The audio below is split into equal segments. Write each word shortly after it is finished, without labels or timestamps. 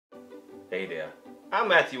Hey there, I'm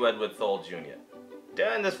Matthew Edward Thole Jr.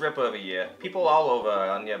 During this ripper of a year, people all over are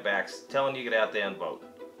on your backs telling you to get out there and vote.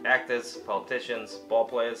 Actors, politicians, ball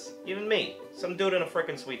players, even me, some dude in a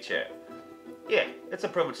frickin' sweet chair. Yeah, it's a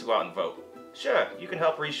privilege to go out and vote. Sure, you can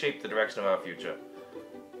help reshape the direction of our future.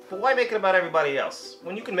 But why make it about everybody else,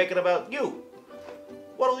 when you can make it about you?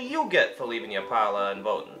 What'll you get for leaving your parlor and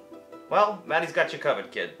voting? Well, Matty's got you covered,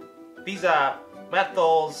 kid. These are Matt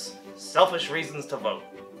Thole's selfish reasons to vote.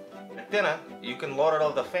 At dinner, you can lord it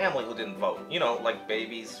over the family who didn't vote. You know, like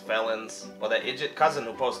babies, felons, or that idiot cousin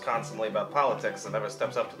who posts constantly about politics and never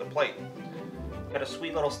steps up to the plate. Get a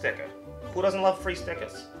sweet little sticker. Who doesn't love free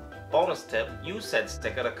stickers? Bonus tip, use said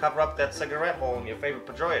sticker to cover up that cigarette hole in your favorite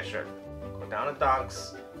Pedroia shirt. Go down to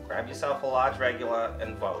Dunks, grab yourself a large regular,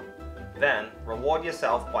 and vote. Then, reward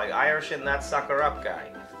yourself by Irishing that sucker up guy.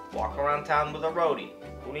 Walk around town with a roadie.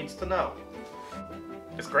 Who needs to know?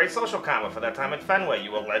 It's great social karma for that time at Fenway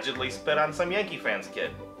you allegedly spit on some Yankee fans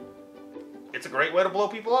kid. It's a great way to blow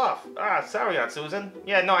people off. Ah, sorry, Aunt Susan.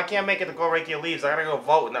 Yeah, no, I can't make it to go rake your leaves. I gotta go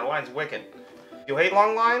vote and that line's wicked. You hate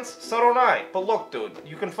long lines? So don't I. But look, dude,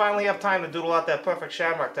 you can finally have time to doodle out that perfect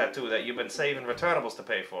shamrock tattoo that you've been saving returnables to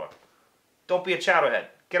pay for. Don't be a chowderhead.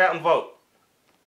 Get out and vote.